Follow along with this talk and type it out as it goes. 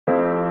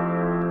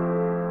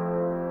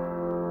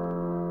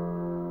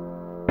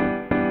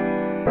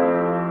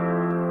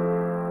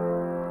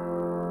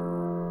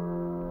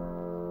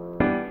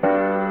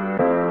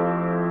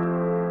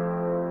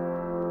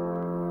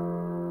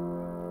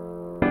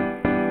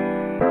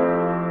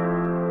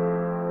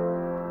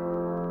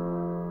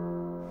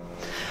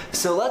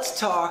So let's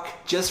talk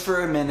just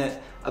for a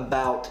minute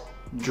about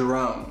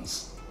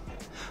drones.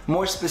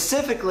 More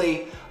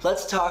specifically,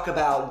 let's talk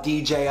about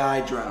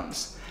DJI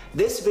drones.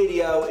 This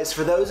video is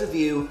for those of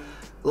you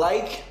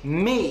like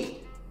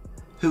me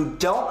who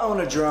don't own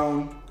a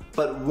drone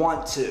but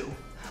want to.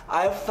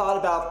 I've thought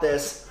about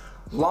this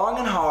long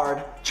and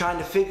hard, trying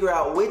to figure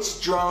out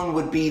which drone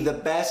would be the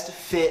best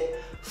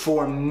fit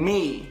for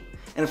me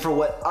and for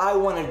what I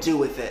want to do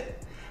with it.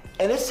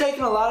 And it's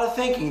taken a lot of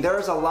thinking.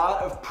 There's a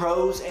lot of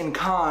pros and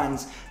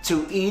cons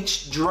to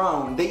each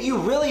drone that you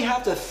really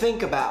have to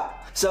think about.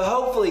 So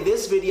hopefully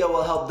this video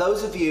will help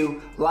those of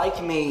you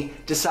like me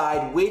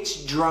decide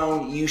which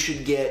drone you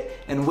should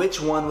get and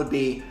which one would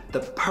be the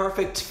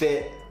perfect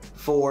fit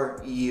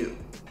for you.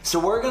 So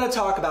we're going to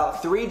talk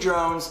about 3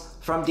 drones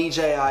from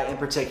DJI in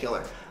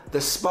particular: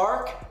 the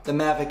Spark, the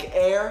Mavic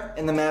Air,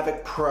 and the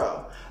Mavic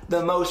Pro.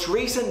 The most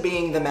recent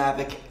being the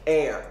Mavic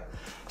Air.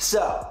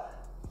 So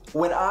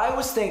when I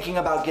was thinking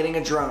about getting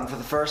a drone for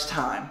the first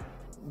time,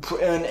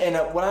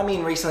 and when I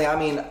mean recently, I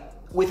mean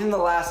within the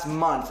last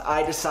month,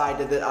 I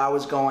decided that I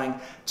was going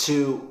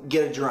to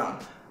get a drone.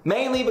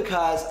 Mainly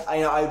because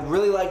I'd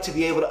really like to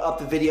be able to up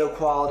the video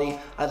quality.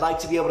 I'd like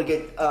to be able to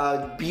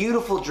get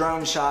beautiful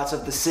drone shots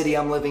of the city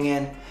I'm living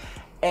in,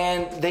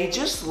 and they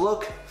just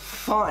look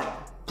fun.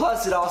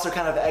 Plus, it also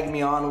kind of egged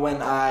me on when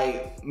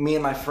me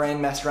and my friend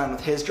messed around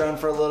with his drone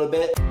for a little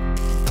bit.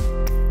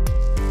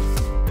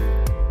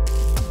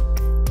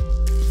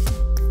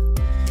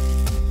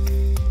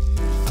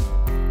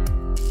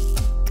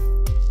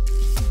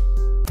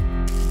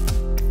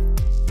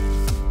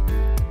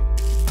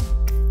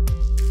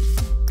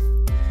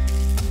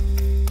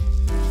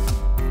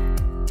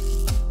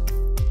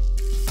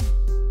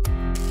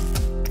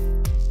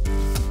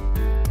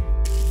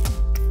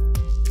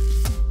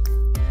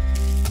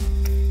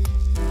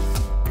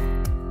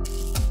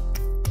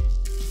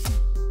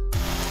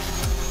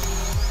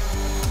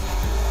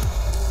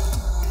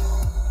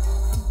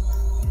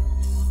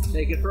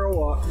 Take it for a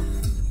walk.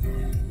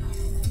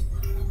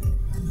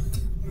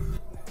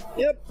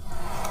 Yep.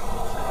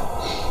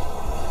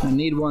 I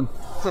need one.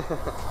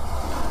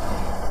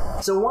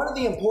 So one of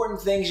the important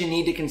things you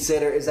need to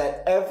consider is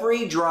that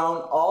every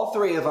drone, all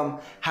 3 of them,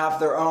 have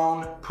their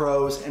own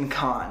pros and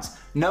cons.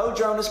 No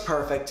drone is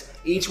perfect.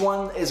 Each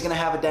one is going to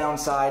have a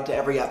downside to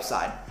every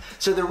upside.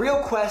 So the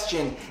real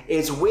question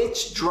is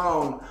which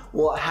drone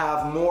will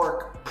have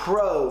more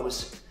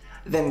pros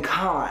than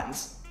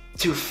cons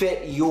to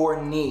fit your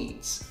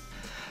needs.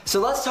 So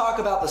let's talk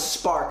about the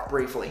Spark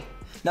briefly.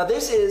 Now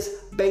this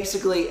is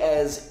basically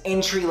as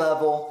entry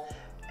level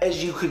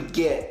as you could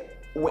get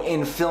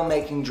in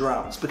filmmaking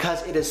drones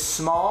because it is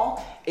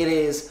small. It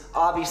is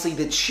obviously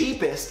the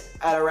cheapest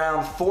at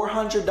around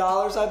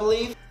 $400, I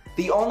believe.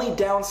 The only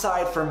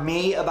downside for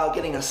me about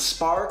getting a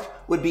Spark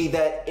would be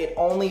that it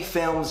only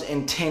films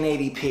in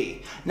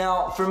 1080p.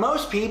 Now for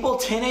most people,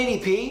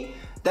 1080p,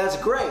 that's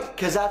great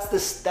because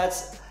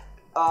that's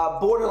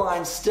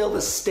borderline still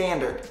the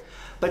standard.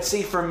 But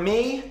see, for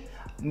me,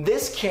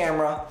 this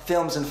camera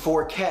films in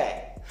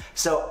 4K.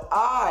 So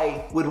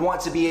I would want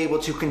to be able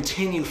to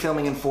continue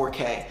filming in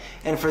 4K.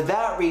 And for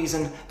that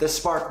reason, the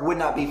Spark would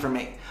not be for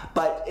me.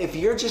 But if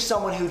you're just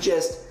someone who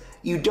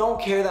you don't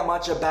care that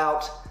much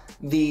about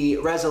the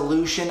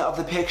resolution of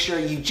the picture,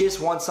 you just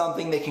want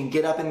something that can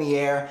get up in the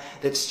air,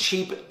 that's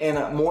cheap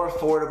and more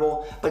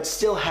affordable, but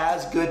still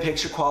has good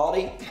picture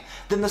quality,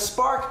 then the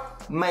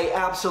Spark may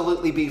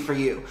absolutely be for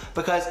you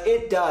because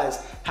it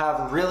does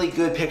have really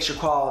good picture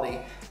quality,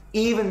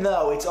 even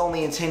though it's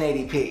only in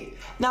 1080p.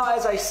 Now,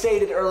 as I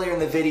stated earlier in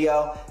the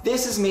video,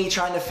 this is me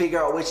trying to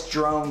figure out which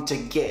drone to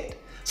get.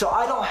 So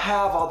I don't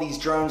have all these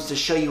drones to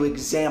show you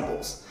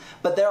examples,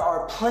 but there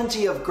are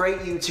plenty of great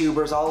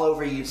YouTubers all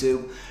over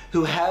YouTube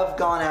who have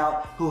gone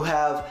out, who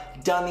have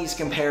done these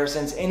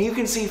comparisons, and you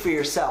can see for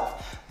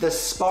yourself. The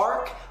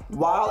Spark,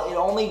 while it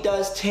only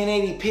does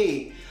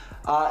 1080p,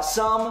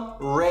 some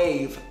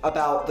rave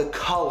about the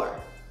color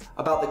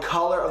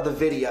of the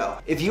video.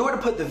 If you were to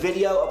put the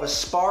video of a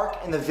Spark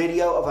and the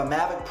video of a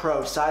Mavic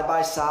Pro side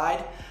by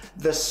side,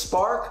 the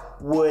Spark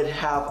would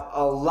have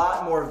a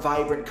lot more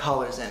vibrant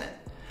colors in it.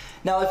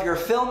 Now, if you're a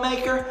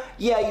filmmaker,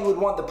 yeah, you would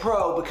want the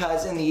Pro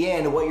because in the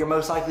end, what you're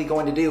most likely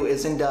going to do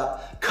is end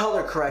up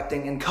color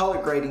correcting and color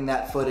grading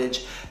that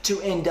footage to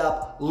end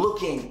up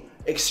looking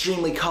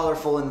extremely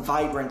colorful and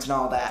vibrant and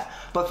all that.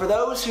 But for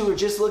those who are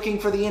just looking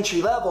for the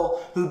entry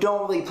level, who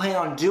don't really plan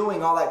on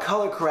doing all that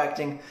color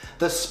correcting,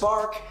 the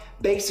Spark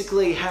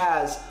basically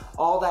has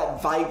all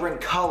that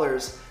vibrant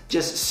colors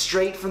just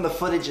straight from the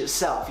footage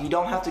itself. You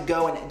don't have to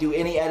go and do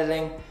any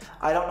editing.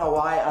 I don't know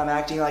why I'm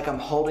acting like I'm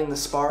holding the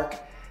Spark,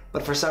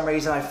 but for some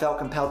reason I felt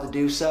compelled to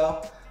do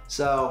so.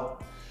 So,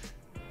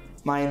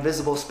 my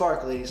invisible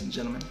Spark, ladies and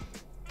gentlemen.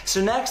 So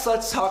next,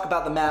 let's talk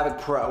about the Mavic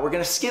Pro. We're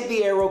gonna skip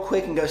the Air real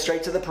quick and go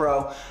straight to the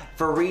Pro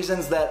for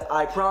reasons that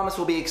I promise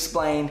will be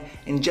explained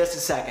in just a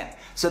second.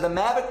 So the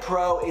Mavic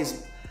Pro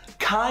is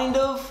kind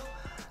of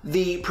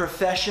the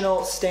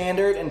professional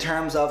standard in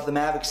terms of the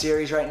Mavic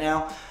series right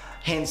now,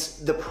 hence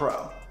the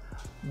Pro.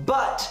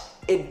 But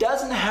it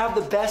doesn't have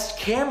the best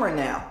camera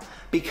now.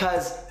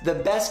 because the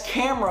best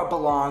camera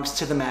belongs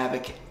to the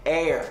Mavic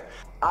Air.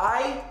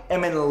 I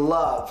am in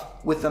love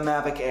with the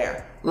Mavic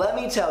Air. Let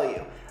me tell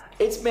you,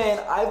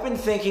 I've been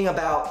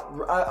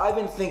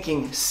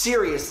thinking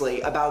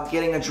seriously about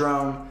getting a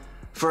drone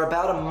for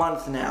about a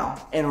month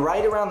now. And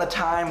right around the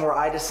time where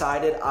I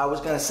decided I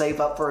was gonna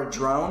save up for a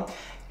drone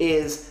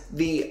is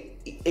the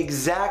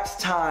exact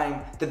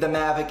time that the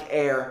Mavic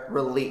Air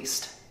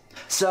released.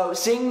 So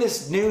seeing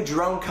this new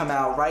drone come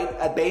out right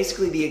at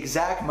basically the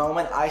exact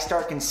moment I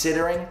start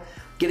considering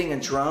getting a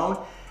drone,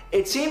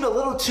 it seemed a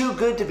little too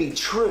good to be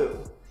true.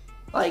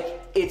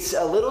 Like, it's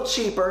a little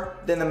cheaper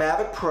than the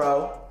Mavic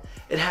Pro.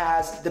 It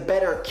has the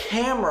better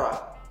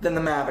camera than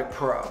the Mavic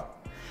Pro.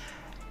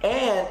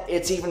 And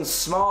it's even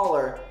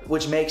smaller,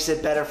 which makes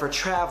it better for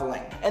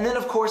traveling. And then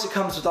of course it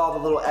comes with all the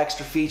little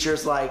extra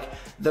features like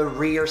the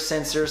rear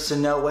sensors to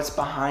know what's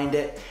behind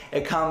it.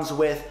 It comes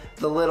with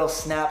the little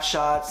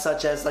snapshots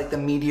such as like the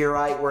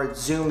meteorite where it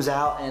zooms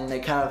out and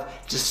it kind of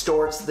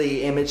distorts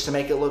the image to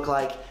make it look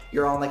like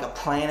you're on like a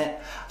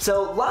planet.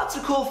 So lots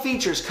of cool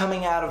features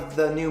coming out of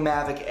the new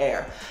Mavic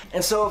Air.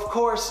 And so of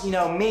course, you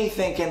know, me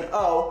thinking,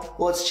 oh,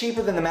 well it's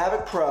cheaper than the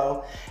Mavic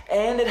Pro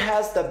and it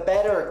has the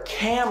better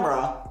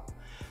camera.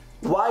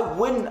 Why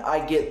wouldn't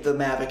I get the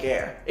Mavic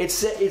Air? It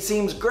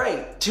seems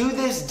great. To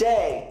this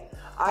day,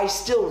 I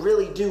still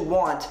really do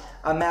want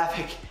a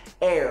Mavic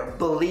Air,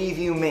 believe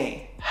you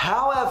me.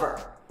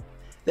 However,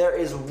 there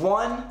is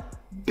one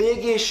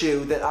big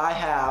issue that I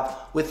have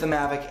with the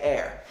Mavic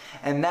Air,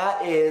 and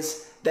that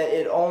is that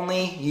it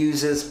only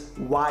uses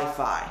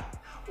Wi-Fi,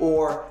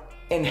 or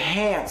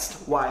enhanced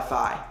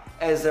Wi-Fi,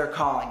 as they're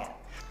calling it.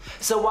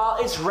 So while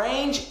its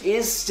range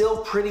is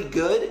still pretty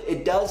good,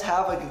 it does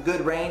have like a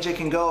good range. It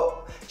can go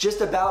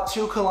just about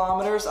 2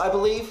 kilometers, I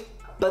believe.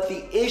 But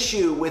the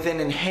issue with an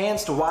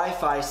enhanced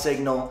Wi-Fi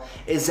signal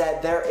is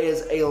that there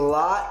is a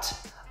lot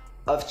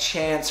of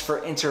chance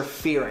for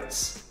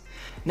interference.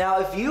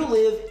 Now, if you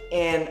live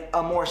in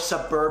a more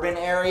suburban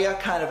area,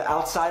 kind of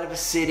outside of a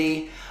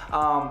city,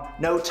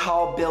 no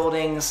tall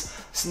buildings,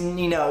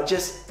 you know,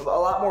 just a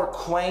lot more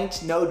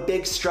quaint, no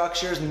big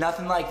structures,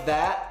 nothing like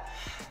that,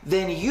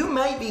 then you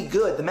might be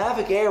good. The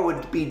Mavic Air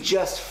would be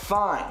just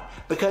fine,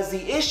 because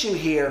the issue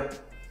here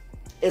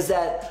is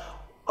that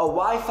a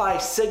Wi-Fi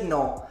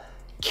signal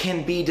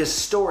can be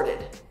distorted.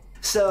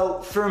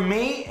 So for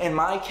me, in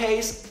my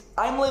case,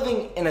 I'm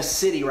living in a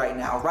city right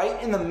now,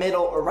 right in the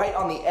middle or right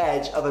on the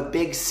edge of a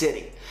big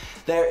city.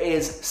 There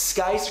is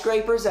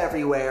skyscrapers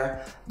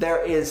everywhere.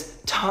 There is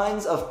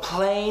tons of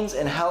planes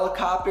and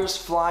helicopters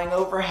flying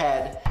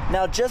overhead.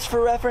 Now, just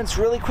for reference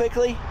really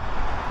quickly,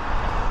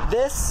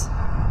 this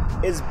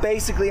is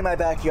basically my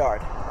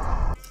backyard.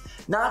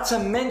 Not to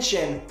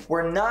mention,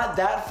 we're not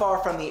that far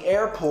from the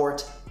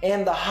airport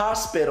and the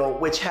hospital,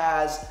 which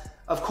has,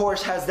 of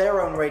course, has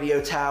their own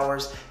radio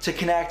towers to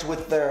connect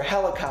with their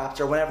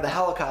helicopter whenever the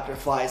helicopter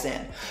flies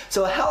in.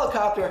 So a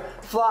helicopter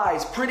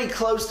flies pretty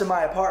close to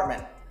my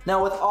apartment.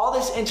 Now, with all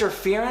this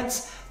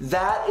interference,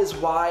 that is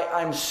why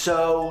I'm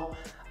so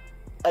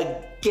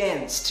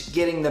against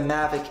getting the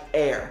Mavic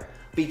Air,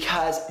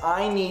 because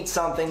I need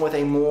something with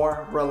a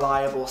more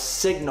reliable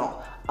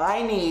signal.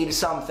 I need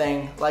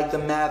something like the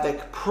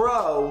Mavic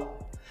Pro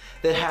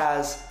that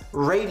has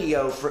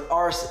radio for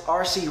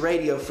RC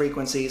radio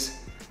frequencies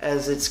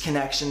as its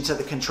connection to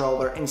the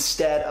controller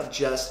instead of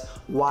just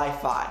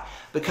Wi-Fi,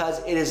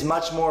 because it is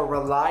much more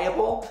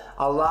reliable,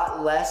 a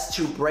lot less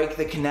to break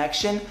the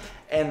connection,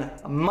 and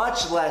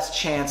much less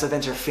chance of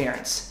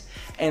interference.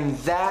 And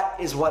that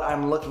is what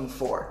I'm looking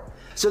for.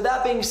 So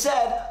that being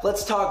said,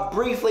 let's talk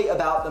briefly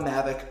about the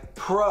Mavic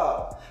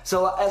Pro.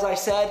 So as I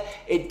said,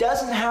 it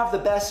doesn't have the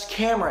best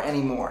camera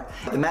anymore.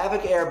 The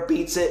Mavic Air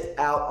beats it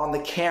out on the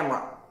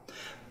camera.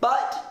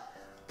 But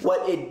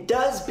what it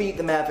does beat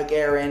the Mavic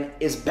Air in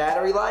is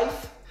battery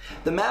life.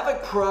 The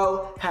Mavic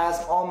Pro has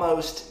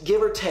almost,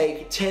 give or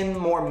take, 10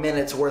 more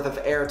minutes worth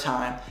of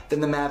airtime than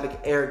the Mavic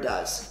Air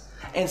does.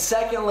 And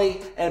secondly,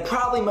 and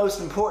probably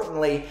most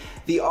importantly,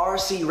 the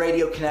RC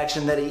radio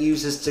connection that it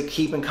uses to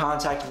keep in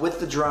contact with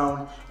the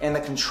drone and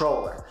the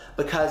controller,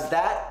 because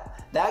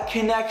that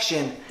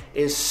connection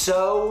is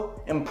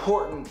so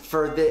important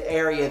for the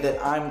area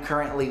that I'm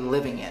currently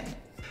living in.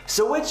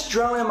 So which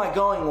drone am I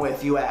going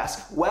with, you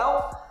ask?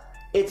 Well,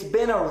 it's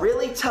been a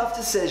really tough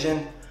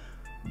decision,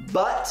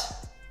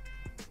 but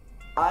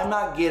I'm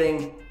not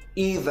getting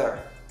either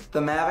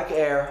the Mavic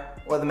Air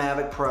or the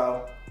Mavic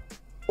Pro,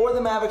 or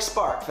the Mavic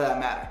Spark for that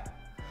matter.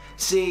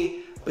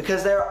 See,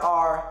 because there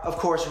are, of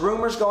course,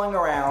 rumors going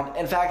around.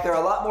 In fact, there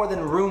are a lot more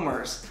than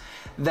rumors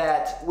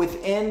that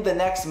within the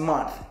next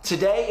month,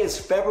 today is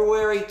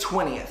February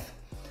 20th,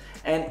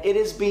 and it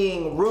is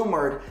being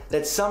rumored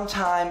that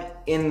sometime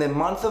in the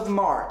month of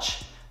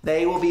March,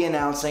 they will be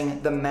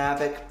announcing the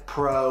Mavic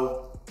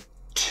Pro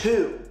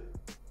 2.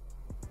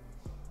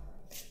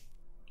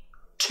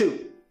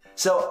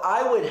 So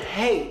I would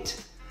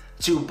hate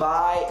to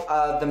buy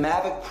the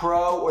Mavic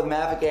Pro or the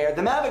Mavic Air,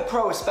 the Mavic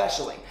Pro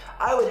especially.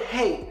 I would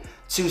hate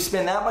to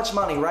spend that much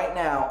money right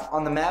now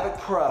on the Mavic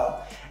Pro,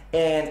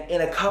 and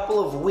in a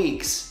couple of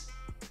weeks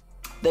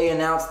they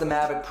announced the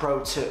Mavic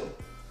Pro 2.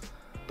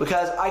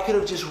 Because I could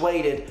have just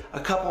waited a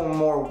couple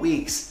more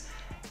weeks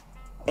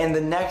and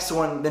the next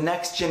one, the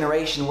next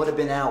generation would have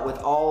been out with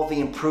all the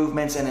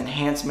improvements and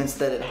enhancements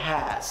that it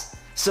has.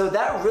 So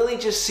that really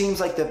just seems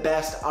like the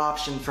best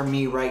option for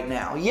me right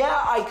now. Yeah,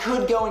 I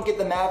could go and get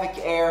the Mavic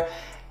Air,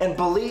 and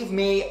believe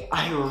me,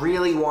 I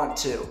really want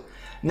to.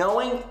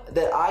 Knowing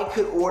that I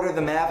could order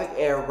the Mavic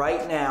Air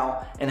right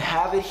now and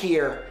have it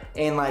here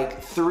in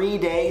like 3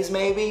 days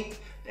maybe,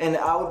 and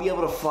I would be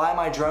able to fly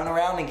my drone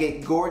around and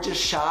get gorgeous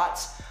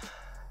shots.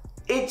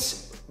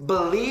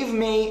 Believe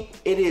me,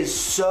 it is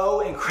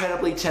so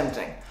incredibly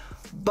tempting.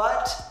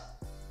 But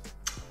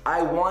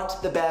I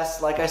want the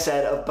best, like I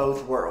said, of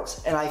both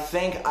worlds. And I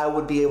think I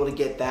would be able to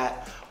get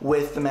that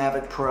with the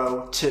Mavic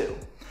Pro 2.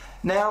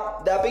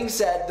 Now, that being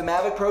said, the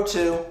Mavic Pro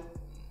 2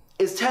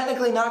 is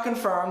technically not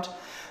confirmed,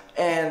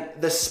 and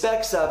the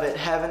specs of it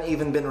haven't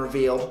even been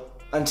revealed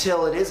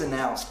until it is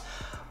announced.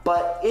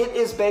 But it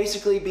is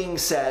basically being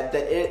said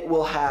that it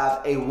will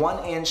have a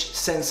 1-inch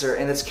sensor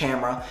in its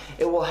camera.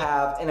 It will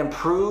have an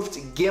improved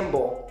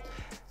gimbal,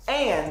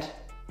 and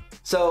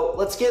so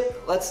let's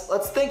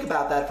think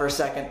about that for a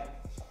second.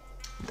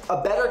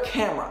 A better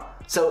camera.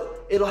 So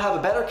it'll have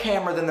a better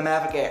camera than the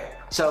Mavic Air.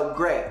 So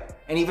great,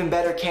 an even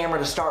better camera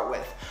to start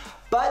with.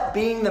 But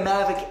being the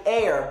Mavic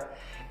Air,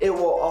 it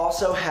will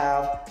also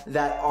have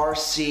that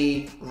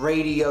RC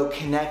radio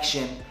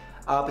connection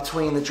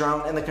between the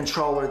drone and the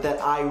controller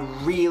that I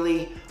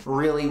really,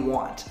 really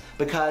want.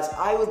 Because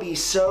I would be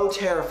so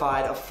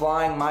terrified of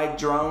flying my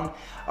drone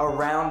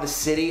around the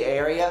city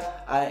area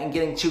and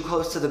getting too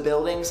close to the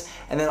buildings,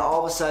 and then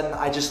all of a sudden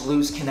I just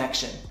lose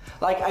connection.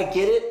 Like, I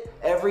get it,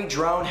 every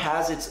drone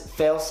has its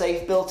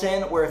failsafe built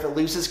in where if it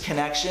loses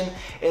connection,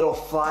 it'll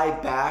fly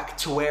back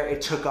to where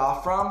it took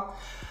off from.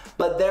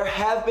 But there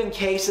have been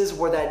cases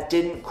where that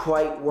didn't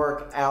quite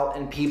work out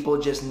and people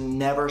just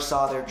never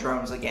saw their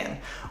drones again.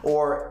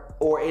 Or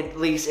at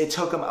least it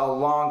took them a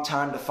long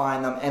time to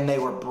find them and they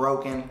were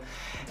broken.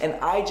 And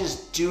I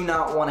just do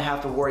not want to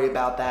have to worry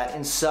about that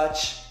in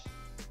such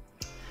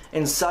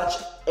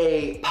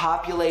a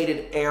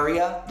populated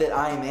area that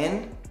I'm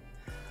in.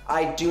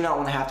 I do not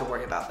want to have to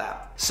worry about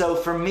that. So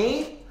for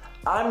me,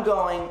 I'm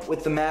going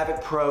with the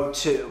Mavic Pro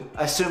 2,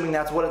 assuming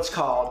that's what it's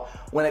called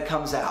when it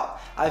comes out.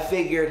 I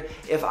figured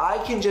if I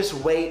can just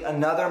wait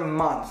another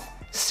month,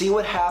 see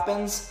what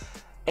happens,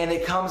 and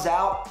it comes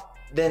out,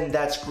 then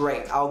that's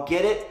great. I'll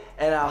get it,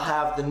 and I'll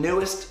have the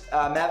newest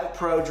Mavic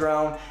Pro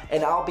drone,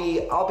 and I'll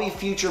be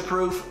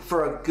future-proof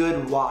for a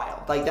good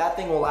while. Like, that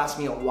thing will last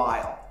me a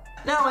while.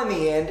 Now in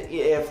the end,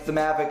 if the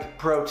Mavic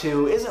Pro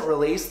 2 isn't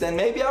released, then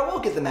maybe I will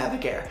get the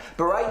Mavic Air.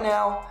 But right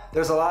now,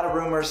 there's a lot of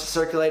rumors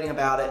circulating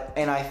about it,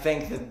 and I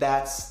think that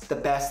that's the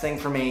best thing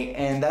for me,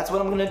 and that's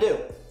what I'm gonna do.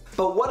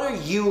 But what are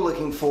you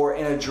looking for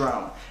in a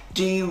drone?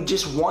 Do you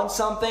just want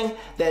something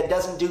that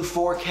doesn't do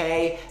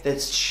 4K,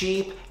 that's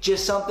cheap,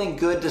 just something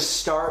good to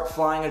start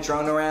flying a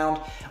drone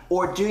around?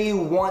 Or do you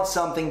want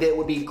something that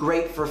would be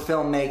great for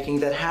filmmaking,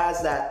 that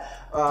has that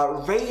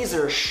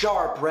razor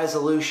sharp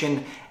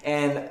resolution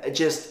and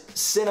just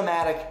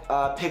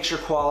cinematic picture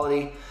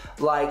quality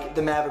like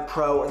the Mavic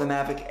Pro or the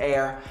Mavic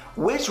Air?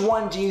 Which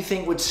one do you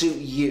think would suit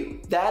you?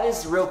 That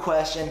is the real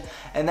question,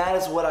 and that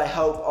is what I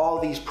hope all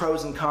these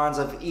pros and cons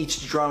of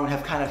each drone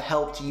have kind of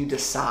helped you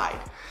decide.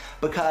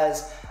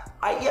 Because,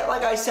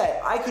 like I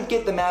said, I could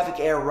get the Mavic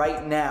Air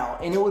right now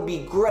and it would be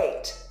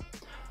great,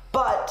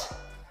 but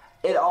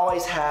it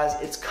always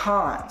has its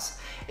cons.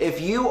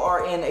 If you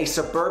are in a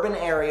suburban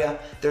area,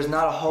 there's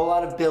not a whole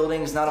lot of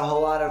buildings, not a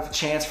whole lot of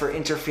chance for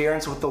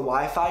interference with the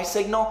Wi-Fi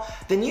signal,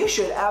 then you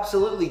should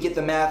absolutely get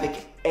the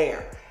Mavic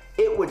Air.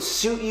 It would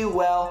suit you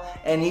well,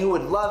 and you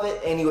would love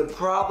it, and you would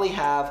probably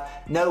have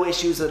no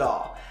issues at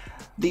all.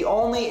 The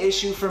only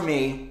issue for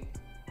me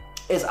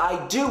is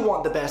I do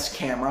want the best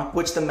camera,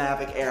 which the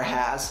Mavic Air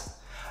has,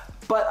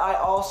 but I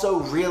also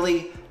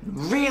really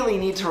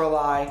need to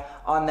rely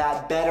on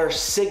that better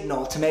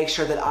signal to make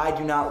sure that I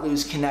do not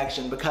lose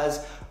connection,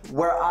 because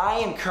where I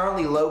am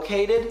currently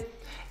located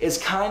is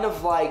kind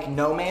of like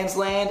no man's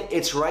land.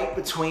 It's right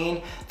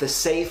between the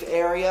safe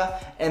area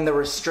and the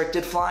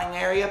restricted flying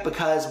area,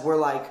 because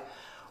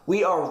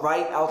we are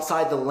right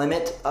outside the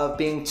limit of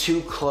being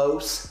too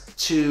close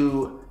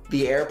to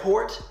the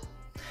airport.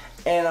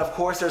 And of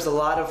course there's a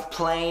lot of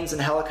planes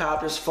and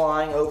helicopters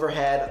flying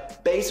overhead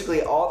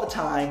basically all the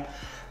time.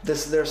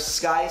 There's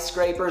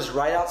skyscrapers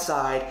right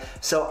outside,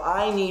 so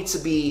I need to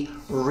be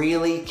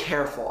really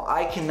careful.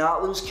 I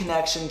cannot lose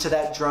connection to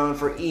that drone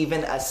for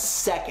even a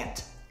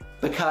second,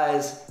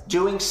 because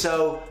doing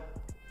so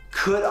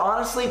could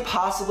honestly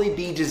possibly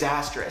be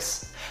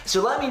disastrous.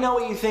 So let me know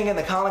what you think in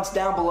the comments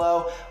down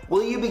below.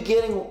 Will you be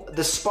getting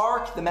the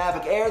Spark, the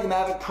Mavic Air, the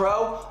Mavic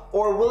Pro,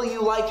 or will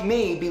you, like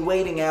me, be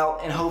waiting out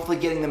and hopefully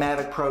getting the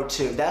Mavic Pro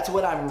 2? That's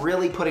what I'm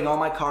really putting all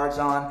my cards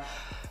on,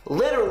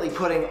 literally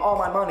putting all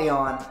my money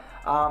on.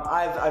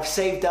 I've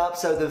saved up,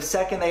 so the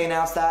second they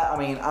announce that, I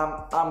mean,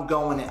 I'm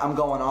going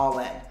all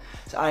in.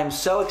 So I'm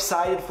so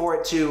excited for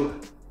it to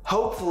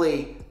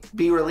hopefully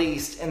be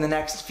released in the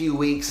next few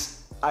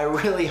weeks, I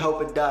really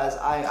hope it does.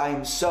 I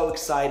am so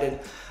excited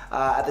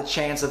at the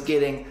chance of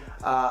getting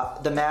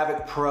the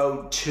Mavic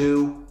Pro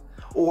 2,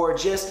 or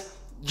just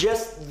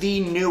the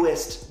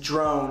newest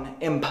drone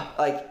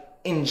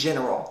in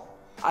general.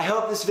 I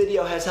hope this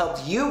video has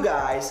helped you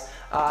guys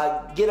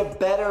get a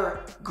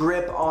better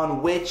grip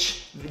on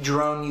which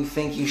drone you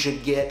think you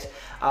should get.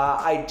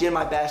 I did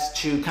my best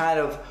to kind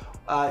of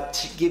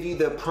to give you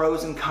the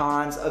pros and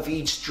cons of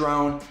each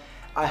drone.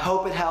 I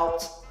hope it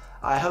helped.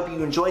 I hope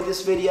you enjoyed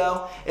this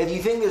video. If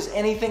you think there's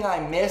anything I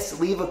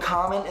missed, leave a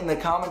comment in the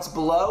comments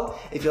below.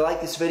 If you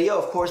like this video,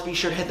 of course, be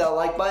sure to hit that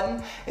like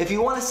button. If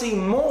you want to see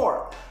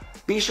more,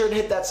 be sure to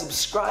hit that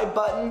subscribe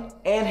button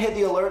and hit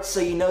the alerts so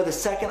you know the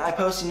second I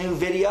post a new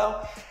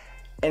video.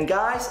 And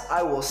guys,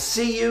 I will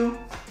see you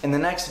in the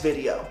next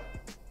video.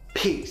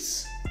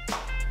 Peace.